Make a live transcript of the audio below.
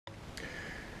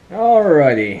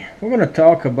Alrighty, we're gonna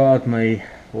talk about my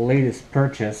latest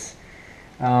purchase.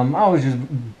 I was just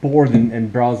bored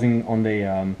and browsing on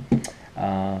the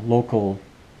local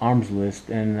arms list,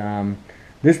 and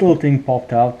this little thing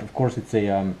popped out. Of course, it's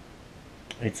a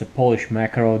Polish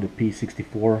Makarov, the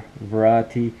P64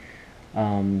 variety,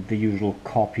 the usual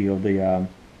copy of the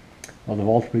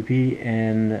Volt PP,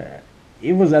 and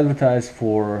it was advertised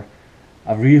for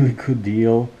a really good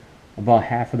deal, about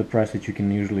half of the price that you can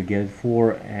usually get it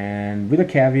for, and with a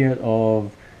caveat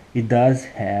of it does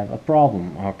have a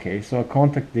problem. Okay, so I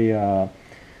contacted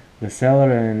the seller,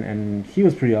 and he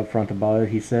was pretty upfront about it.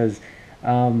 He says,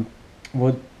 um,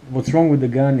 what what's wrong with the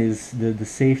gun is the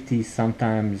safety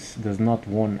sometimes does not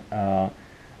want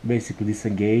basically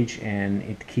disengage, and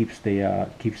it keeps the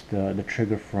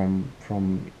trigger from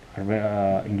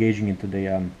engaging into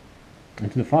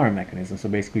the firing mechanism. So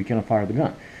basically, you cannot fire the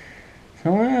gun.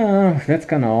 So that's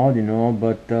kind of odd,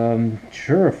 But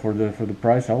sure, for the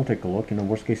price, I'll take a look.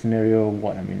 Worst case scenario,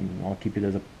 what? I mean, I'll keep it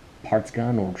as a parts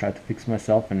gun, or try to fix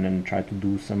myself, and then try to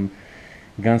do some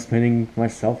gunsmithing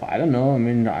myself. I don't know. I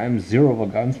mean, I'm zero of a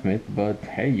gunsmith, but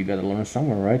hey, you gotta learn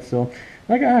somewhere, right? So,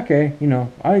 like, okay, and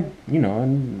I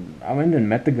went and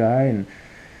met the guy, and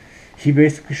he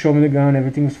basically showed me the gun.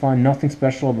 Everything was fine. Nothing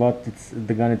special about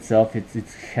the gun itself. It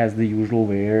has the usual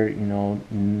wear.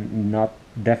 Not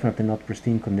definitely not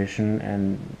pristine condition,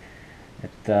 and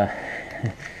it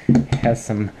has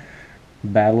some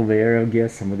battle wear. I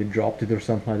guess somebody dropped it or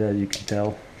something like that. You can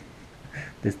tell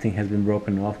this thing has been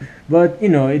broken off. But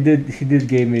it did. He did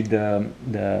give me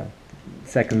the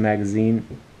second magazine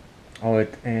of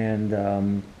it, and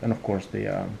of course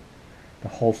the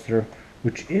holster,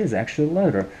 which is actually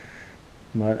leather.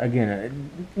 But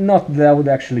again, not that I would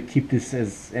actually keep this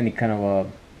as any kind of a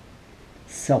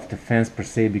self-defense per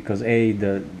se, because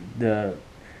the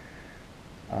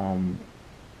um,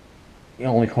 it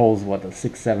only holds what,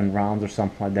 6-7 rounds or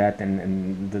something like that,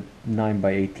 and the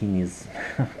 9x18 is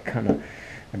kind of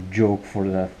a joke for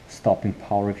the stopping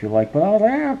power, if you like. But I was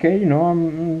like, okay,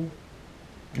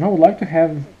 I would like to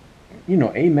have a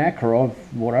Makarov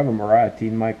whatever variety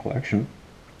in my collection.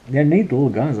 They're neat little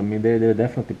guns. I mean, they're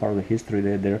definitely part of the history.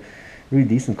 They're really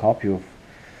decent copy of,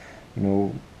 you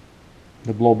know,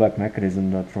 the blowback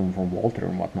mechanism that from Walter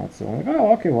and whatnot. So I'm like,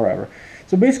 oh, okay, whatever.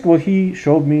 So basically, what he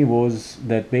showed me was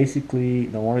that basically,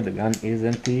 the one with the gun is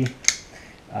empty.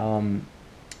 Um,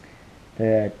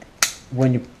 that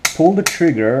when you pull the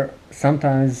trigger,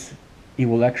 sometimes it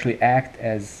will actually act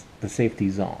as the safety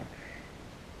zone.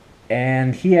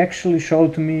 And he actually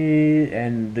showed to me,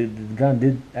 and the gun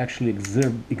did actually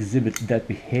exhibit that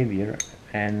behavior,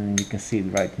 and you can see it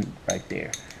right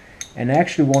there. And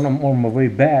actually, when I'm on my way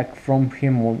back from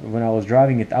him, when I was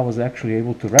driving it, I was actually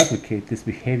able to replicate this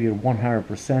behavior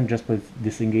 100% just by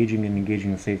disengaging and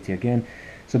engaging the safety again.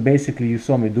 So basically, you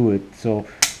saw me do it. So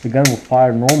the gun will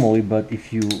fire normally, but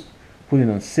if you put it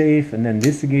on safe and then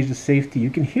disengage the safety, you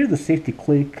can hear the safety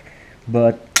click,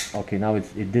 but okay, now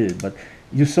it did it. But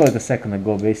you saw it a second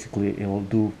ago. Basically, it will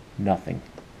do nothing.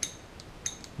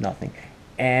 Nothing.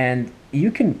 And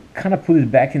you can kind of put it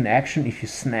back in action if you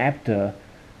snap the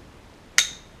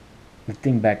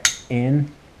thing back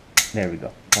in. There we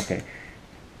go. Okay.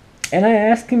 And I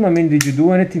asked him, I mean, did you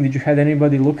do anything? Did you have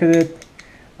anybody look at it?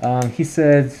 He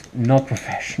said not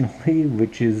professionally,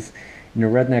 which is in a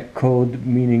redneck code,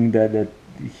 meaning that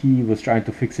he was trying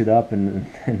to fix it up and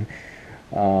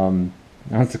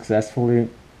unsuccessfully,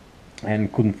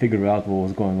 and couldn't figure out what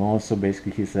was going on. So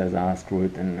basically, he says, "Ah, screw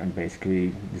it," and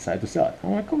basically decided to sell it.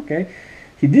 I'm like, okay.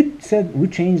 He did said we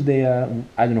changed the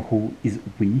I don't know who is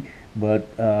we,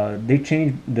 but they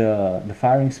changed the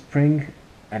firing spring,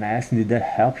 and I asked him, did that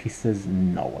help? He says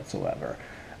no whatsoever.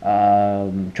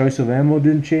 Choice of ammo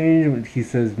didn't change. He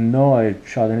says no. I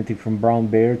shot anything from brown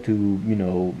bear to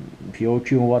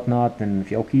Fiochi and whatnot, and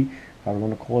Fioki, however you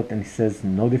want to call it. And he says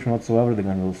no different whatsoever. The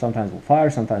gun will sometimes will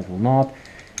fire, sometimes will not,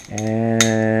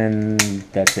 and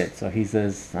that's it. So he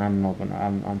says I'm not gonna.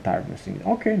 I'm tired of missing it.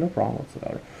 Okay, no problem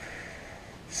whatsoever.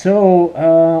 So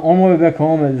on my way back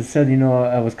home, as I said,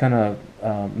 I was kind of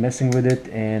messing with it,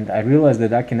 and I realized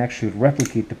that I can actually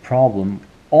replicate the problem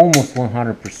almost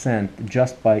 100%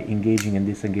 just by engaging and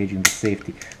disengaging the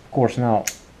safety. Of course, now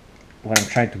when I'm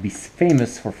trying to be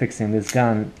famous for fixing this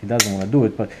gun, it doesn't want to do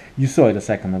it, but you saw it a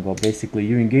second ago. Basically,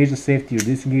 you engage the safety, you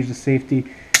disengage the safety,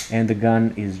 and the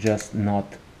gun is just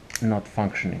not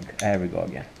functioning. There we go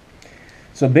again.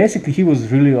 So basically, he was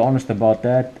really honest about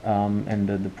that, and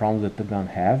the problems that the gun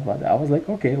have. But I was like,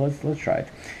 okay, let's try it.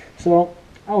 So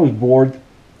I was bored,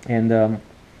 and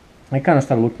I kind of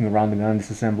started looking around the gun,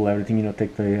 disassemble everything,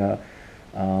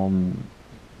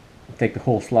 take the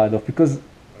whole slide off, because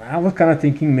I was kind of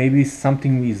thinking maybe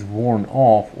something is worn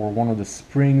off, or one of the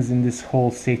springs in this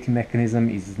whole safety mechanism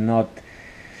is not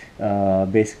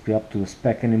basically up to the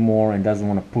spec anymore and doesn't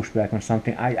want to push back or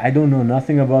something. I don't know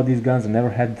nothing about these guns. I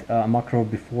never had a Makarov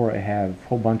before. I have a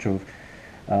whole bunch of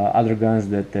other guns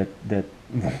that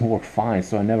work fine,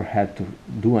 so I never had to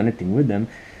do anything with them.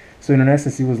 So in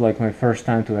essence, it was like my first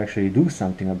time to actually do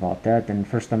something about that, and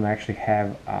first time I actually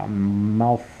have a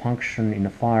malfunction in a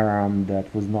firearm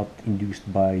that was not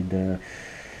induced by the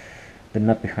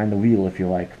nut behind the wheel, if you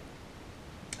like.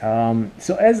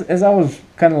 So as I was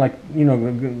kind of like, you know,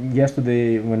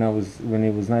 yesterday when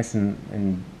it was nice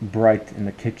and bright in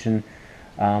the kitchen,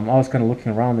 I was kind of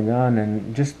looking around the gun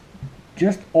and just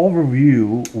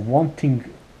overview one thing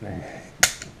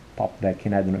popped back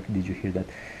in. I don't know, did you hear that?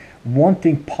 One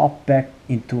thing popped back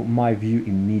into my view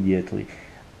immediately.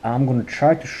 I'm gonna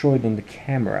try to show it on the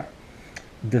camera.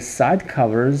 The side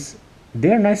covers,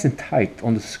 they're nice and tight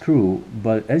on the screw,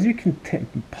 but as you can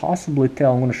possibly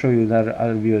tell, I'm gonna show you that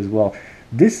other view as well.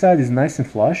 This side is nice and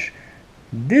flush.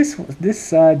 This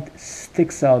side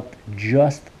sticks out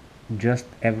just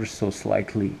ever so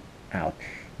slightly out.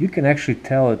 You can actually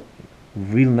tell it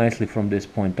real nicely from this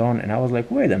point on, and I was like,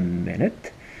 wait a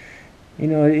minute. You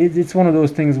know, it's one of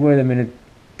those things, wait a minute,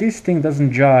 this thing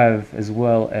doesn't jive as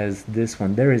well as this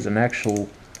one. There is an actual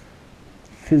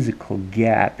physical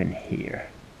gap in here.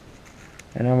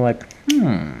 And I'm like,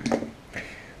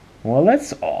 well,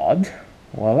 that's odd.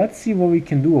 Well, let's see what we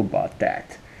can do about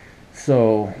that.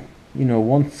 So, you know,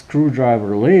 one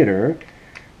screwdriver later,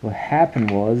 what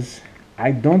happened was,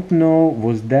 I don't know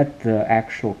was that the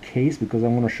actual case, because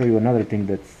I'm going to show you another thing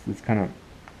that's kind of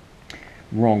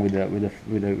wrong with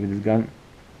this gun.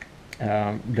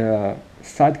 The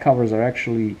side covers are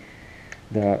actually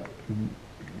the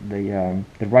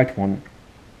right one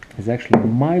is actually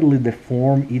mildly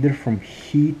deformed, either from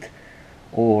heat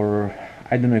or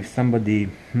I don't know if somebody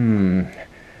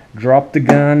dropped the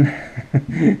gun.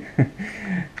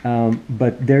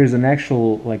 But there is an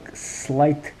actual like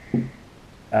slight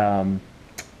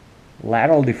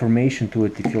lateral deformation to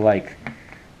it, if you like.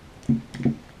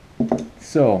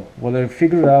 So what I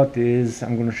figured out is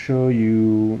I'm going to show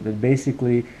you that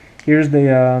basically here's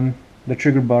the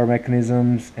trigger bar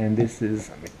mechanisms, and this is,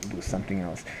 let me do something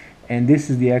else, and this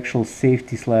is the actual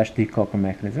safety slash decocker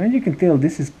mechanism. And you can tell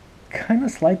this is kind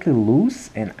of slightly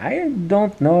loose, and I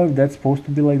don't know if that's supposed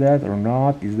to be like that or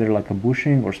not. Is there like a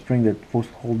bushing or spring that's supposed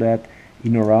to hold that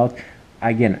in or out?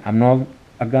 Again, I'm not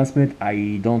a gunsmith.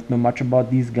 I don't know much about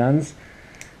these guns.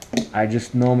 I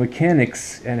just know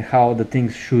mechanics and how the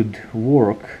things should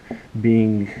work,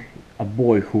 being a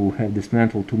boy who had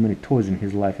dismantled too many toys in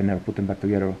his life and never put them back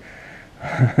together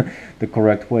the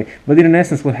correct way. But in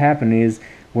essence, what happened is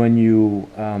when you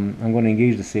I'm going to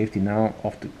engage the safety now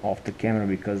off the camera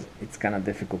because it's kind of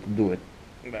difficult to do it.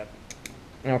 But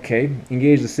okay,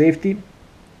 engage the safety.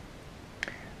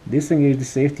 Disengage the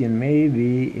safety, and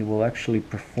maybe it will actually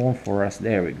perform for us.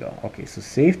 There we go. Okay, so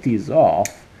safety is off.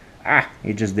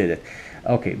 It just did it.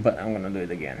 Okay, but I'm gonna do it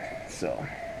again. So,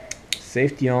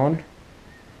 safety on,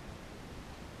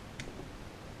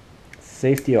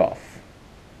 safety off,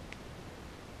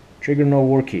 trigger no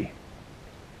worky.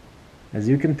 As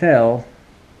you can tell,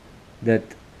 that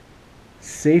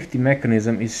safety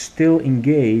mechanism is still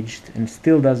engaged and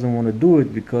still doesn't want to do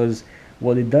it, because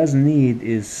what it does need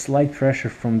is slight pressure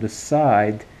from the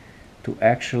side to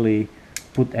actually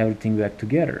put everything back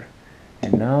together.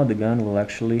 And now the gun will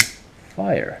actually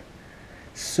fire.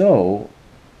 So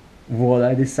what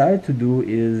I decided to do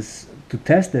is to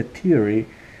test that theory.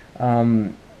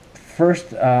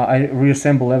 First, I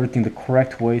reassemble everything the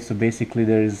correct way. So basically,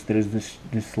 there is this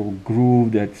little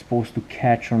groove that's supposed to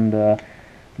catch on the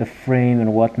frame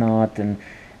and whatnot, and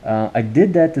I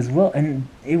did that as well, and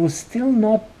it was still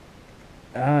not.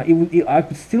 I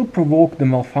could still provoke the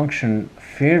malfunction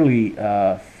fairly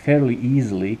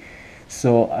easily.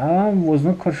 So I was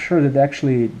not quite sure that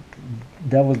actually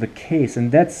that was the case, and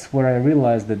that's where I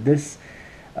realized that this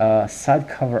side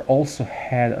cover also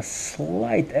had a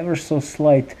slight, ever so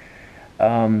slight,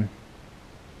 I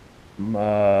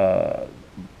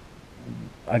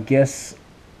guess,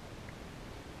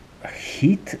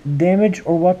 heat damage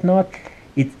or whatnot.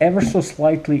 It ever so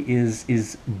slightly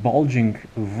is bulging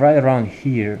right around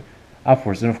here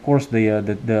upwards, and of course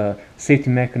the safety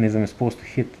mechanism is supposed to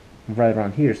hit right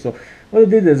around here. So what I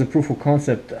did as a proof of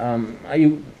concept,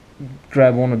 I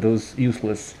grab one of those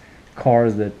useless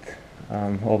cars that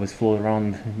always float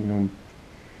around, you know,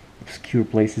 obscure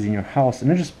places in your house,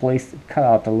 and I just cut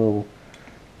out a little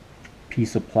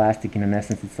piece of plastic. In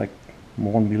essence, it's like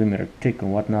 1 millimeter thick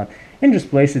and whatnot, and just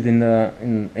place it in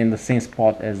the same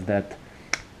spot as that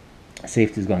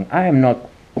safety is going. I am not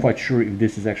quite sure if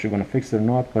this is actually going to fix it or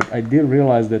not, but I did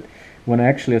realize that when I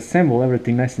actually assemble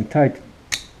everything nice and tight,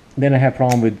 then I have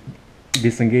problem with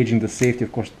disengaging the safety.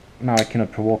 Of course, now I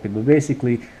cannot provoke it, but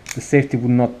basically the safety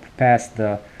would not pass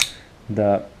the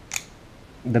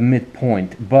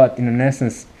midpoint. But in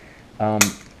essence,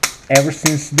 ever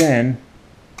since then,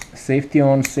 safety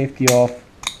on, safety off,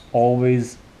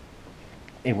 always,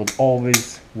 it would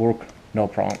always work, no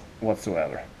problem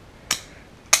whatsoever.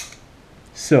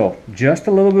 So just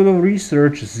a little bit of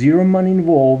research, zero money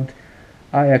involved,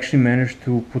 I actually managed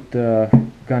to put the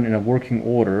gun in a working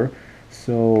order.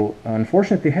 So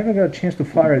unfortunately I haven't got a chance to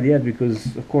fire it yet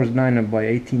because of course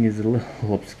 9x18 is a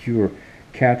little obscure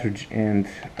cartridge, and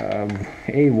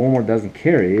Walmart doesn't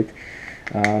carry it,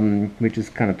 which is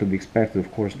kind of to be expected.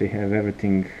 Of course they have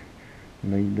everything,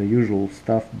 the usual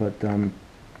stuff, but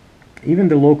even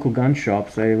the local gun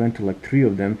shops, I went to like 3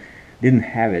 of them, didn't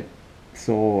have it.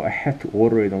 So I had to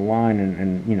order it online,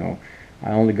 and you know,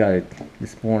 I only got it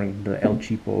this morning, the El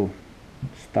Cheapo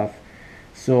stuff.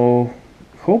 So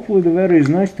hopefully the weather is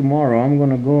nice tomorrow. I'm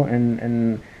gonna go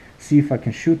and see if I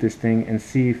can shoot this thing and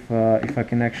see if I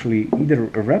can actually either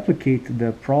replicate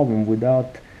the problem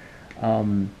without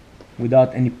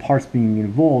without any parts being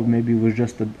involved. Maybe it was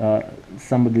just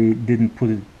somebody didn't put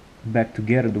it back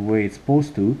together the way it's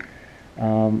supposed to,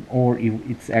 or if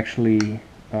it's actually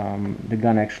the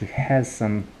gun actually has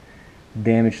some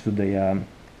damage to the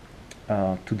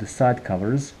side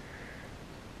covers,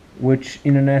 which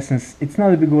in essence it's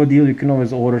not a big of a deal. You can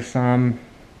always order some.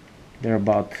 They're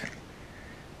about,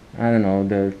 I don't know,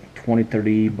 the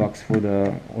 20-30 bucks for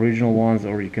the original ones,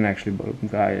 or you can actually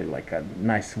buy like a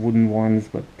nice wooden ones,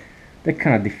 but that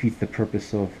kind of defeats the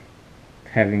purpose of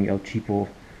having El Cheapo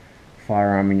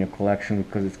firearm in your collection,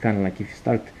 because it's kind of like if you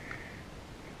start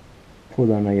put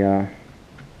on a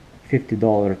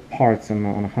 $50 parts on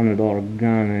a $100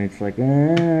 gun, and it's like I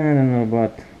don't know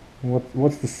about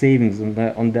what's the savings on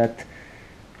that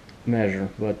measure,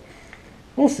 but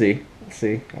we'll see.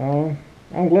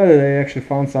 I'm glad that I actually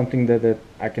found something that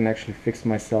I can actually fix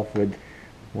myself with.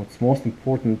 What's most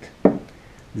important,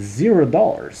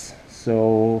 $0.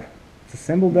 So let's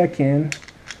assemble back in.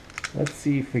 Let's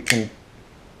see if we can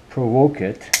provoke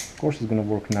it. Of course it's gonna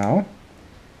work now.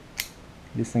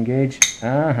 Disengage.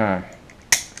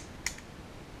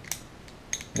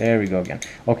 There we go again.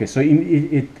 Okay, so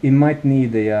it might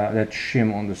need that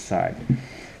shim on the side.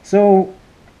 So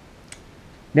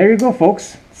there you go,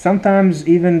 folks. Sometimes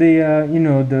even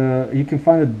you can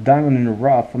find a diamond in the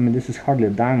rough. I mean, this is hardly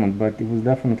a diamond, but it was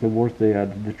definitely worth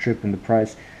the trip and the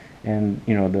price, and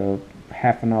the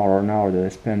half an hour or an hour that I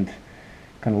spent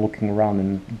kind of looking around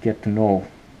and get to know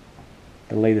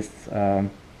the latest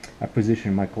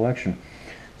acquisition in my collection.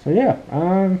 So yeah,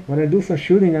 when I do some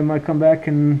shooting, I might come back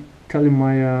and tell you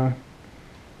my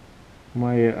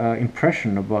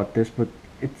impression about this. But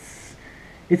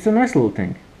it's a nice little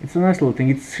thing.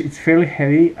 It's fairly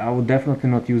heavy. I would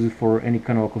definitely not use it for any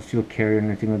kind of a concealed carry or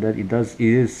anything like that. It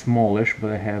is smallish,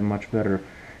 but I have much better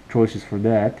choices for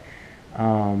that.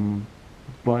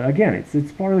 But again,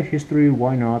 it's part of the history.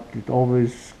 Why not? It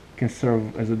always can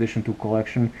serve as addition to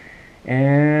collection.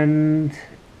 And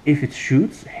if it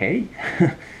shoots, hey,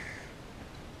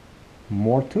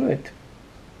 more to it.